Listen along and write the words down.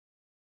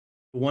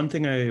One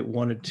thing I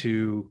wanted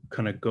to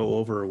kind of go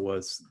over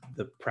was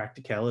the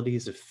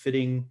practicalities of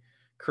fitting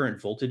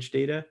current voltage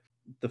data.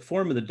 The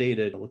form of the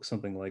data looks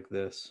something like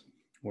this,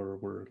 where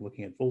we're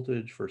looking at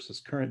voltage versus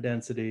current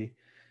density,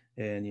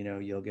 and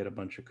you'll get a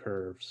bunch of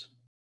curves.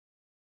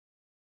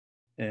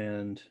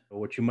 And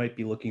what you might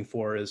be looking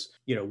for is,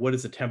 what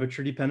is the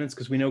temperature dependence?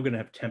 Because we know we're going to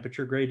have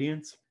temperature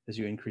gradients. As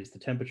you increase the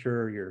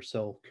temperature, your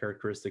cell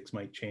characteristics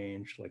might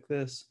change like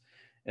this.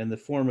 And the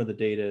form of the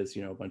data is,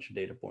 a bunch of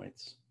data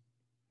points.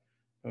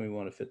 And we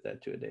want to fit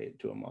that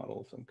to a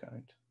model of some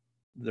kind.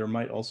 There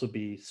might also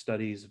be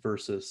studies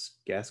versus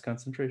gas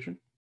concentration.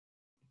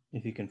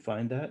 If you can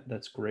find that,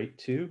 that's great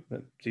too.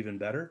 That's even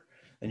better.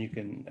 And you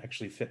can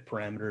actually fit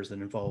parameters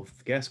that involve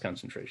gas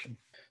concentration.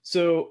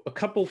 So a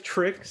couple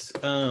tricks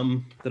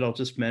that I'll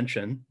just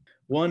mention.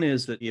 One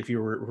is that if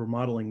you're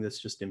modeling this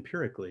just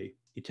empirically,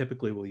 you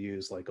typically will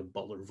use like a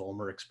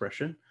Butler-Volmer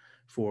expression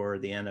for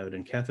the anode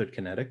and cathode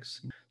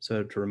kinetics.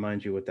 So to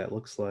remind you what that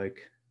looks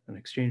like, an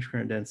exchange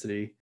current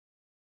density,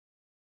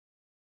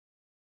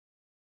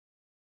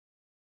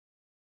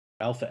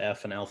 alpha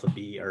F and alpha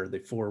B are the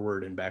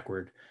forward and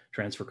backward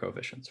transfer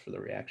coefficients for the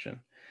reaction.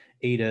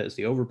 Eta is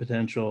the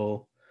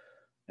overpotential,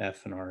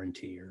 F and R and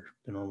T are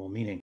the normal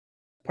meaning.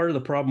 Part of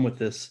the problem with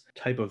this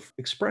type of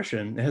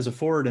expression, it has a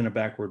forward and a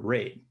backward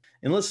rate.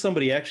 Unless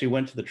somebody actually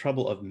went to the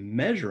trouble of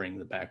measuring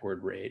the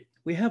backward rate,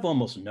 we have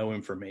almost no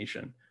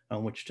information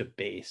on which to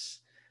base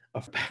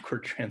a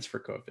backward transfer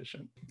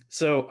coefficient.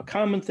 So a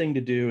common thing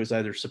to do is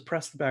either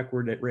suppress the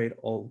backward rate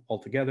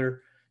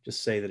altogether,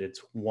 just say that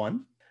it's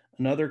 1.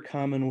 Another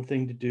common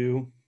thing to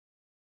do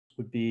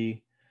would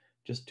be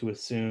just to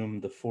assume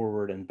the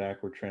forward and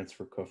backward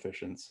transfer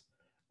coefficients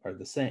are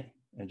the same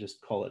and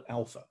just call it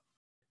alpha.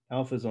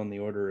 Alpha is on the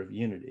order of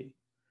unity.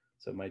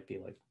 So it might be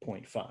like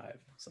 0.5,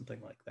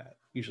 something like that,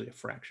 usually a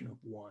fraction of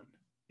 1.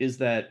 Is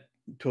that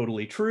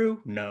totally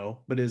true? No.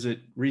 But is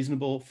it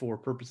reasonable for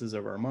purposes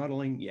of our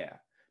modeling? Yeah,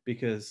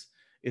 because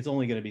it's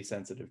only going to be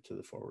sensitive to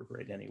the forward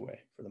rate anyway,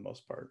 for the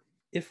most part.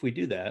 If we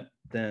do that,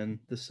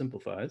 then this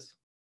simplifies,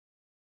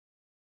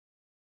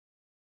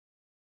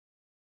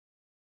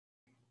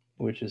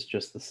 which is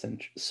just the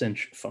sinh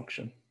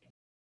function.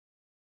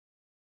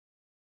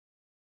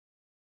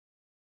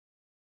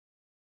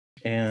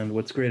 And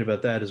what's great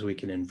about that is we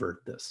can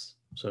invert this.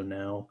 So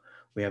now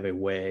we have a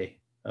way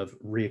of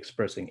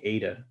re-expressing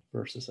eta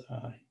versus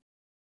I.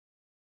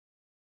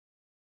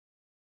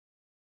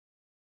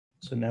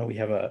 So now we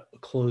have a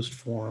closed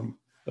form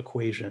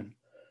equation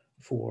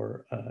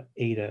for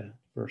eta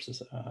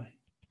versus I.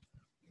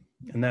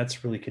 And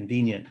that's really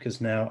convenient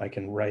because now I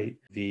can write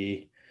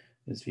V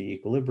is V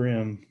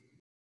equilibrium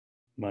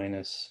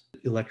minus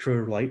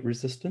electrolyte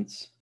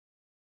resistance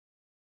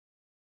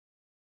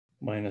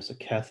minus a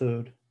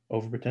cathode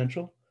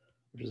overpotential,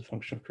 which is a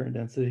function of current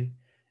density,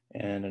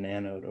 and an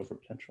anode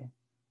overpotential,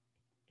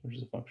 which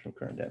is a function of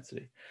current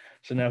density.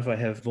 So now if I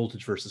have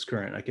voltage versus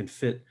current, I can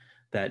fit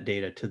that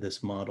data to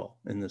this model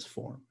in this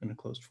form, in a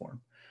closed form.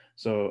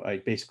 So I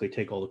basically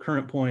take all the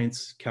current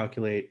points,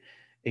 calculate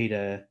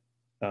eta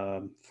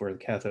for the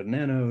cathode and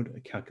anode,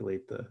 I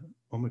calculate the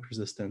ohmic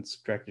resistance,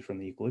 subtract it from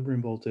the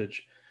equilibrium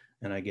voltage,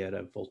 and I get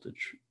a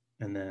voltage.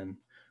 And then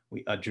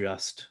we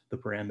adjust the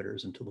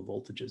parameters until the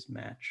voltages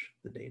match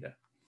the data.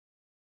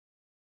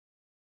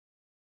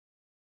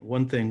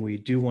 One thing we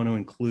do want to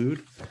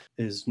include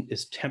is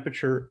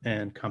temperature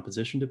and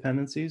composition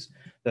dependencies.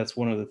 That's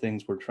one of the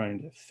things we're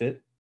trying to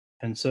fit.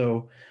 And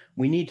so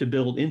we need to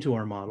build into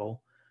our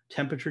model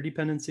temperature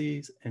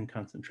dependencies and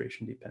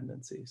concentration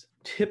dependencies.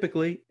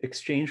 Typically,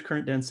 exchange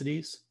current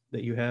densities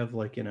that you have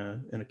like in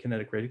a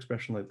kinetic rate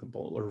expression like the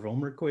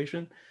Butler-Volmer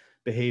equation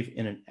behave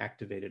in an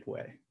activated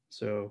way.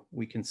 So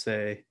we can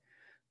say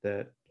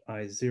that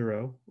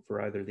I0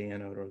 for either the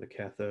anode or the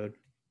cathode,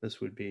 this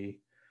would be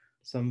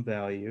some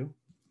value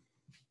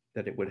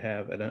that it would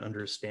have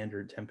under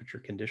standard temperature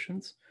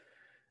conditions.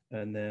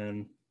 And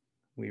then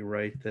we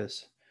write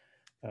this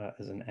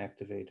as an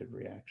activated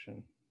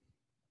reaction.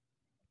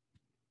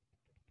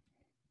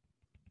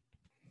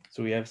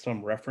 So we have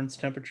some reference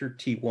temperature,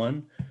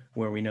 T1,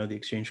 where we know the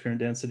exchange current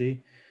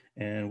density,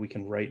 and we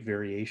can write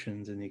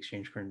variations in the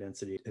exchange current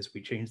density as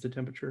we change the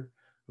temperature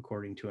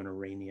according to an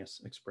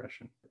Arrhenius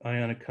expression.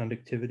 Ionic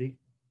conductivity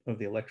of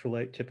the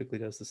electrolyte typically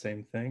does the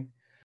same thing.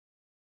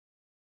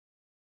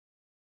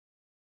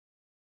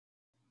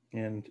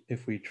 And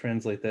if we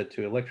translate that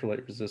to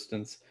electrolyte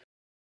resistance,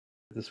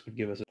 this would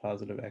give us a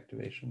positive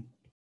activation.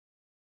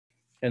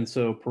 And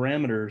so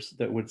parameters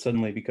that would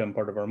suddenly become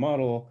part of our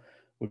model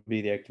would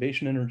be the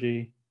activation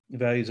energy, the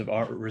values of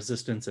our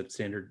resistance at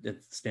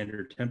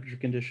standard temperature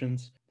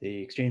conditions,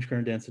 the exchange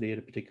current density at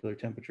a particular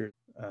temperature,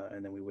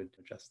 and then we would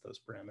adjust those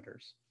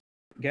parameters.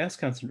 Gas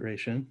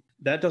concentration,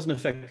 that doesn't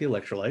affect the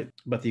electrolyte,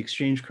 but the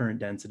exchange current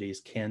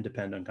densities can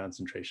depend on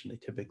concentration.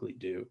 They typically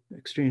do.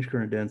 Exchange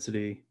current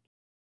density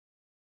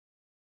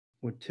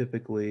would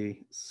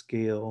typically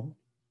scale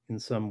in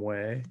some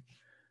way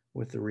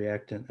with the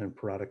reactant and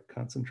product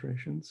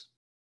concentrations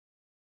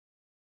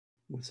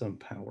with some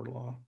power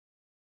law.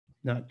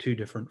 Not too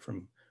different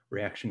from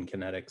reaction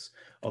kinetics,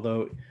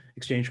 although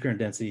exchange current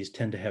densities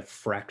tend to have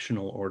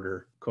fractional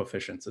order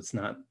coefficients. It's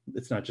not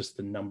just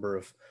the number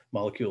of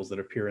molecules that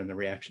appear in the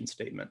reaction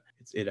statement.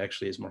 It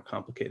actually is more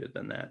complicated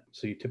than that.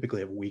 So you typically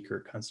have weaker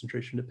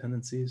concentration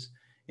dependencies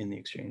in the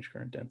exchange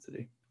current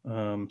density.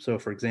 So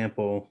for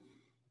example,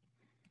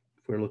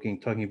 if we're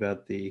talking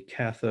about the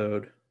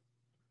cathode,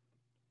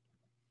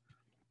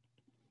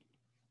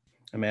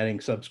 I'm adding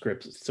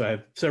subscripts. So I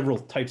have several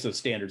types of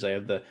standards. I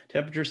have the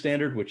temperature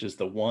standard, which is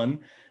the 1,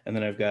 and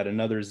then I've got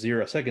another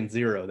second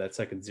zero. That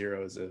second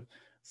zero is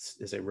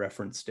a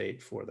reference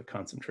state for the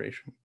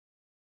concentration.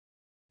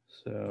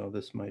 So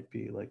this might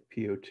be like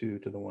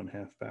PO2 to the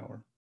 1/2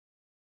 power.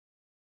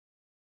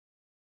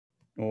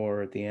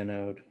 Or at the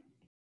anode.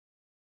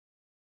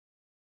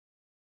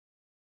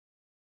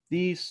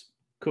 These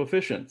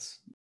coefficients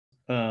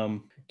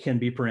can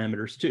be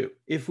parameters too.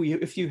 If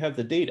you have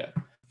the data,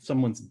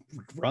 someone's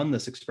run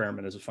this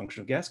experiment as a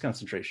function of gas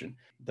concentration,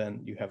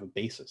 then you have a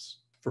basis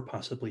for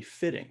possibly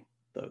fitting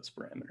those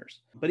parameters.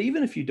 But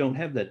even if you don't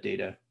have that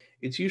data,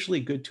 it's usually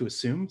good to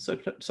assume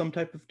some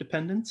type of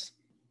dependence.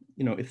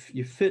 You know, if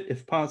you fit,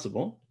 if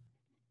possible,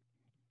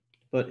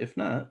 but if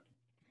not,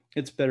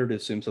 it's better to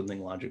assume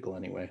something logical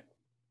anyway.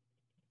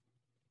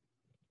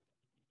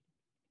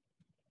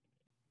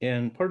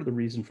 And part of the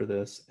reason for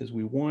this is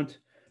we want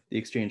the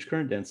exchange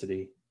current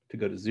density to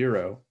go to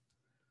 0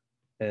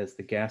 as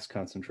the gas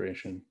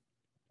concentration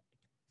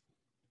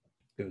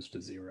goes to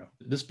 0.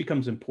 This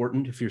becomes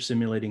important if you're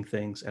simulating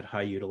things at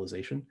high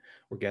utilization,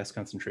 where gas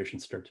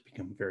concentrations start to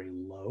become very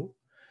low.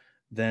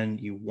 Then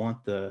you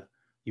want the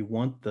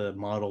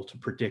model to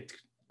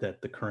predict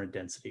that the current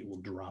density will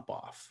drop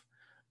off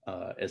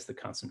as the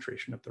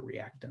concentration of the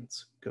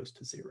reactants goes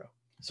to 0.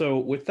 So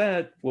with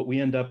that, what we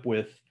end up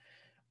with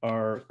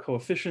are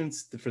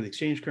coefficients for the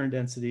exchange current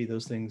density.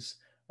 Those things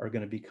are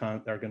going to be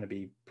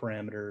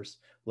parameters.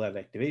 We'll have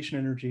activation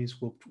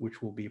energies,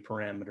 which will be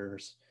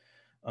parameters.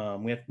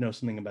 We have to know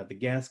something about the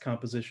gas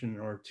composition in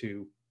order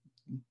to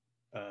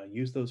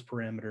use those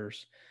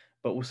parameters.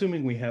 But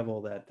assuming we have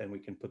all that, then we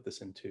can put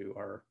this into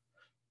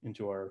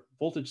our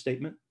voltage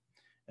statement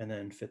and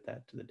then fit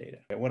that to the data.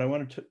 What I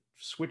wanted to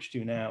switch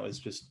to now is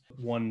just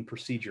one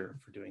procedure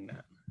for doing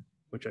that,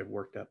 which I've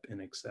worked up in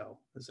Excel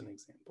as an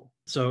example.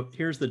 So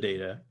here's the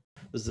data.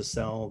 This is a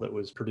cell that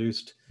was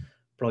produced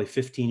probably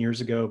 15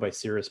 years ago by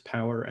Cirrus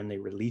Power, and they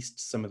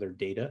released some of their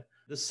data.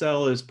 This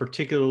cell is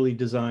particularly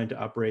designed to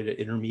operate at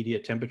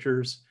intermediate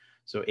temperatures.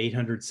 So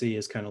 800 C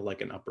is kind of like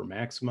an upper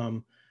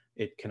maximum.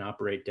 It can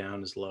operate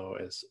down as low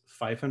as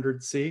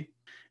 500 C.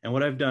 And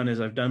what I've done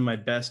is I've done my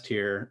best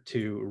here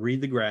to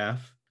read the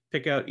graph,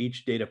 pick out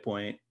each data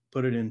point,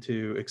 put it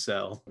into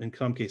Excel, in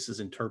some cases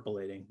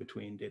interpolating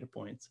between data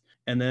points.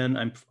 And then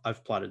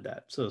I've plotted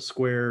that. So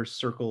squares,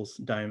 circles,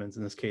 diamonds,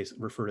 in this case,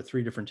 refer to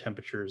 3 different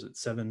temperatures at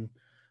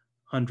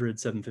 700,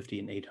 750,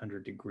 and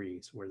 800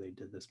 degrees where they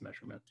did this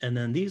measurement. And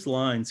then these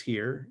lines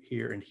here,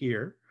 here, and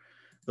here,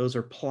 those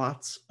are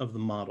plots of the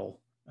model.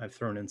 I've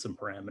thrown in some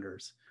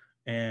parameters.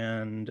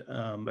 And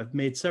I've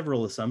made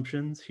several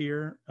assumptions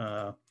here.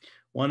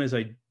 One is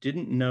I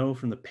didn't know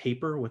from the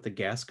paper what the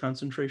gas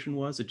concentration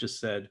was. It just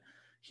said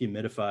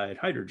humidified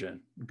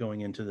hydrogen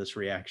going into this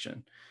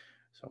reaction.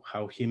 So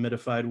how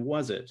humidified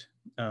was it?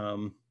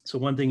 So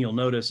one thing you'll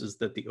notice is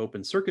that the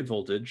open circuit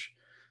voltage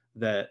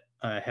that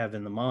I have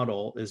in the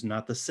model is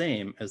not the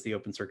same as the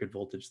open circuit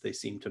voltage they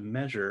seem to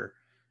measure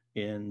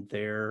in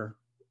their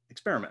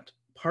experiment.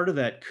 Part of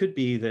that could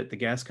be that the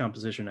gas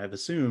composition I've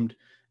assumed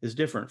is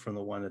different from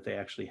the one that they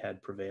actually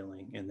had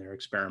prevailing in their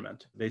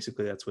experiment.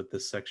 Basically, that's what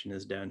this section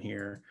is down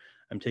here.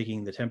 I'm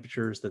taking the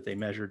temperatures that they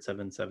measured,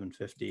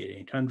 750,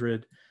 and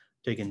 800,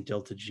 taken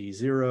delta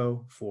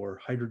G0 for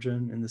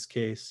hydrogen in this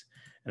case,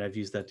 and I've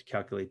used that to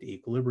calculate the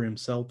equilibrium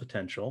cell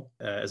potential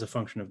as a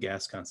function of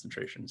gas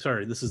concentration.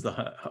 Sorry, this is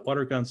the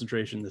water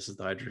concentration, this is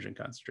the hydrogen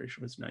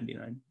concentration, it's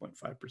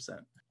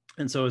 99.5%.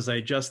 And so as I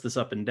adjust this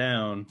up and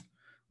down,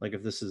 like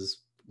if this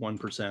is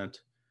 1%,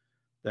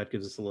 that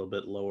gives us a little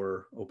bit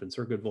lower open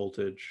circuit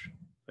voltage.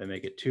 If I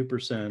make it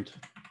 2%, a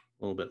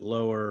little bit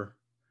lower,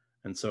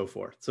 and so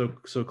forth. So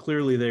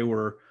clearly they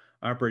were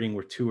operating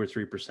with 2 or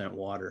 3%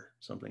 water,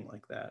 something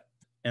like that.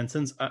 And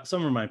since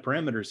some of my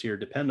parameters here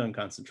depend on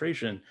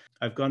concentration,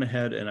 I've gone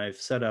ahead and I've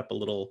set up a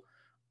little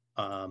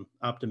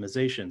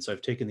optimization. So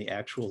I've taken the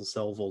actual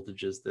cell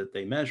voltages that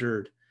they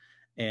measured,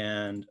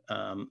 and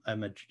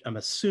I'm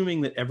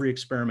assuming that every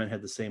experiment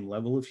had the same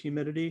level of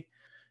humidity.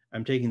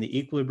 I'm taking the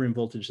equilibrium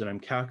voltage that I'm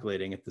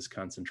calculating at this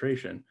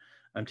concentration.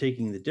 I'm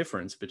taking the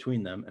difference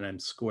between them and I'm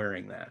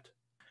squaring that.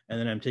 And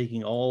then I'm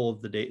taking all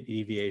of the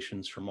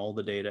deviations from all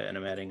the data and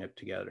I'm adding it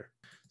together.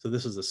 So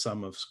this is a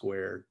sum of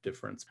square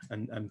difference.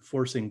 And I'm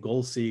forcing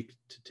goal-seek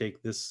to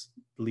take this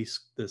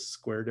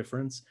square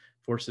difference,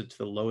 force it to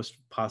the lowest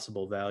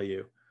possible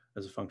value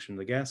as a function of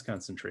the gas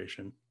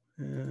concentration.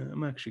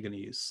 I'm actually going to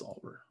use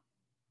solver.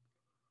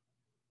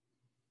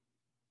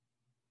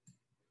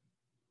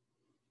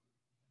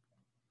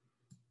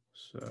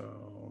 So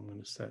I'm going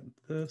to set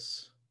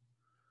this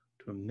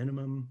to a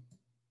minimum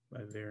by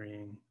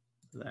varying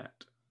that.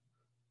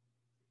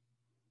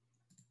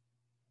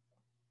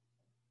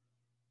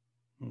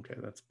 Okay,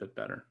 that's a bit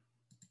better.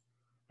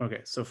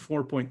 Okay, so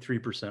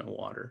 4.3%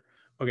 water.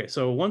 Okay,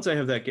 so once I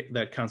have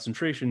that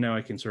concentration, now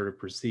I can sort of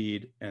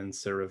proceed and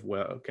sort of,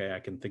 well, okay, I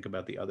can think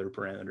about the other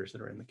parameters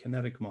that are in the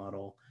kinetic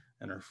model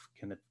and are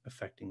kind of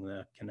affecting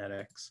the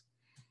kinetics.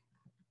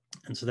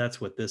 And so that's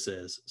what this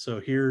is. So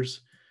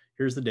here's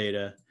the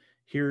data.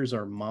 Here's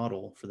our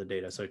model for the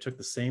data. So I took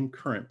the same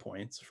current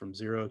points from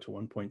 0 to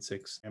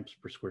 1.6 amps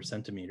per square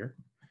centimeter,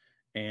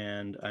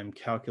 and I'm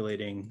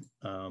calculating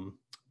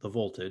the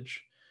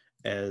voltage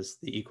as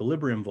the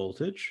equilibrium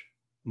voltage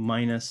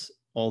minus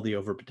all the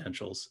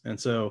overpotentials. And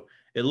so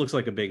it looks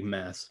like a big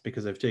mess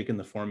because I've taken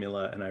the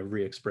formula and I've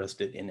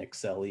re-expressed it in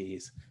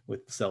XLEs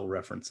with cell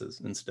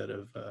references instead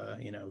of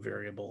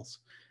variables.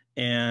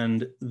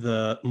 And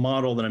the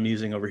model that I'm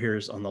using over here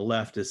is on the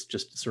left is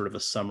just sort of a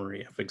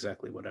summary of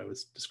exactly what I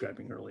was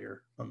describing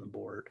earlier on the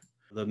board.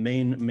 The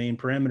main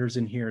parameters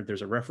in here,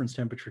 there's a reference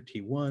temperature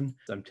T1.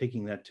 I'm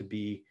taking that to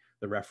be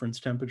the reference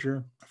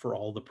temperature for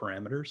all the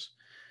parameters.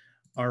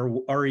 Our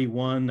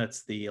RE1,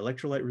 that's the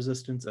electrolyte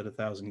resistance at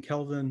 1000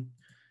 Kelvin.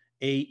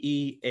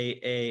 AE,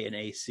 AA, and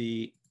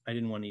AC, I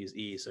didn't want to use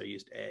E, so I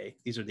used A.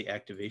 These are the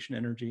activation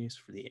energies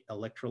for the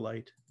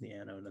electrolyte, the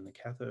anode, and the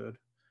cathode.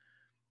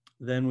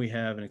 Then we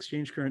have an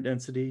exchange current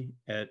density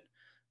at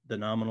the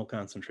nominal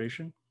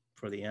concentration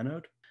for the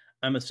anode.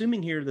 I'm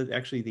assuming here that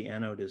actually the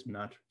anode is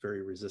not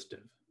very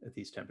resistive at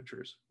these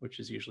temperatures, which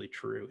is usually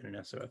true in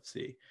an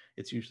SOFC.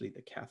 It's usually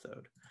the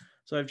cathode.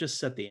 So I've just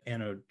set the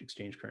anode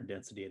exchange current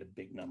density at a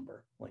big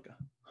number, like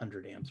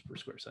 100 amps per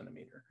square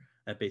centimeter.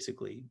 That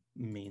basically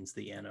means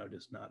the anode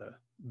is not a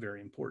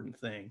very important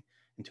thing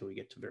until we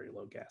get to very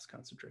low gas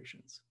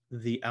concentrations.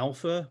 The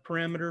alpha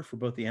parameter for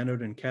both the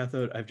anode and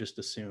cathode, I've just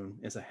assumed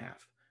is a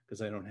half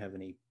because I don't have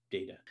any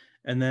data.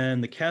 And then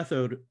the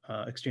cathode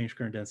exchange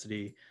current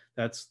density,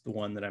 that's the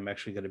one that I'm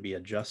actually going to be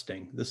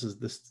adjusting. This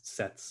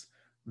sets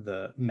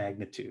the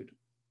magnitude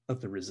of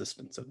the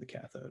resistance of the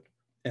cathode.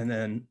 And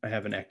then I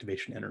have an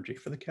activation energy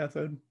for the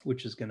cathode,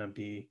 which is going to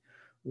be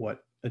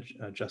what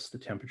adjusts the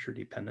temperature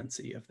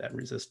dependency of that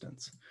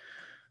resistance.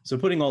 So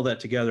putting all that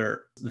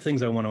together, the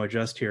things I want to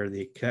adjust here are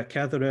the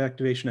cathode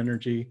activation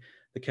energy,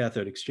 the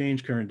cathode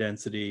exchange current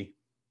density,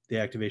 the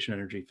activation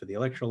energy for the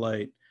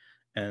electrolyte,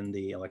 and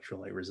the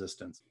electrolyte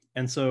resistance.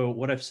 And so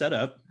what I've set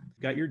up,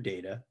 got your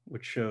data,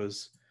 which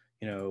shows,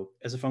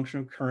 as a function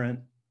of current,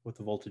 what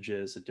the voltage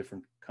is at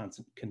different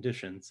constant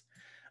conditions.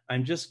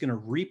 I'm just going to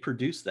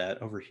reproduce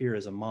that over here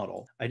as a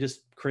model. I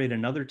just create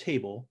another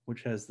table,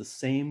 which has the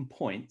same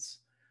points,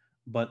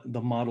 but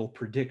the model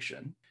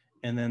prediction.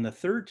 And then the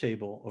third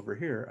table over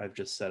here I've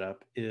just set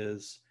up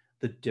is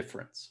the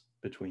difference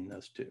between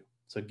those two.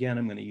 So again,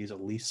 I'm going to use a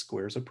least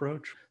squares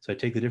approach. So I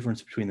take the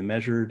difference between the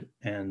measured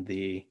and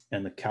the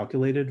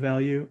calculated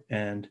value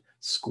and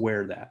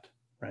square that,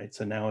 right?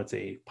 So now it's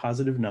a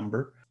positive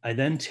number. I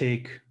then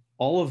take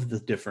all of the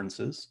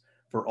differences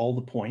for all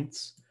the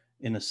points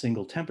in a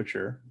single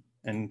temperature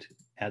and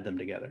add them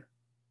together.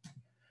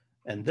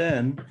 And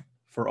then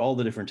for all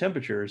the different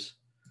temperatures,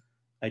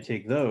 I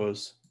take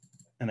those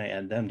and I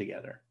add them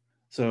together.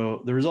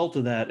 So the result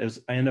of that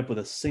is I end up with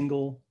a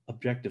single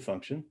objective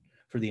function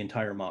for the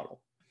entire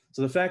model.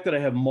 So the fact that I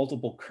have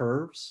multiple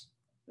curves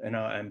and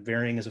I'm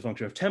varying as a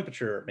function of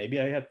temperature, maybe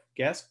I have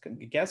gas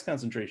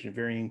concentration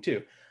varying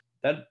too.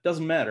 That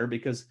doesn't matter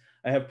because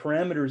I have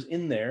parameters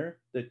in there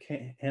that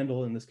can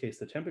handle, in this case,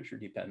 the temperature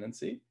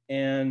dependency.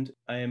 And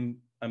I'm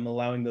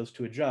allowing those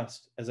to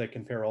adjust as I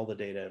compare all the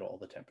data at all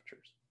the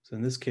temperatures. So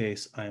in this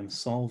case, I am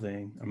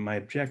solving, my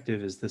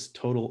objective is this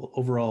total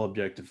overall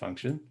objective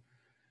function.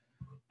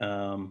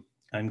 I'm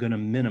going to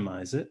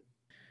minimize it.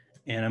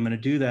 And I'm going to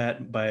do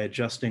that by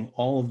adjusting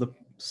all the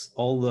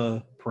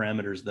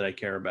parameters that I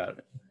care about.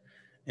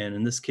 And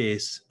in this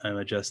case, I'm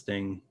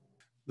adjusting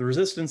the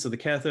resistance of the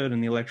cathode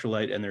and the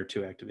electrolyte and their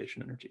two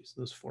activation energies,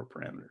 those 4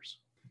 parameters.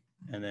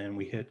 And then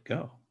we hit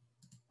go.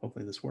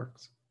 Hopefully this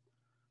works.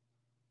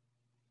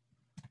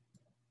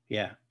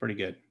 Yeah, pretty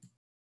good.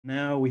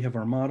 Now we have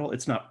our model.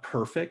 It's not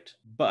perfect,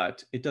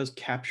 but it does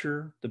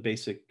capture the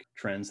basic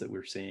trends that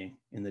we're seeing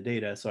in the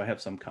data. So I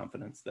have some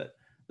confidence that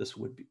this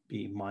would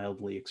be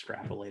mildly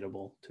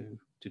extrapolatable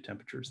to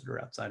temperatures that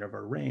are outside of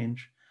our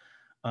range,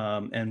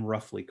 and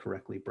roughly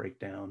correctly break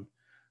down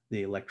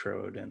the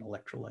electrode and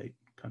electrolyte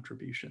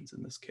contributions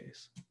in this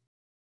case.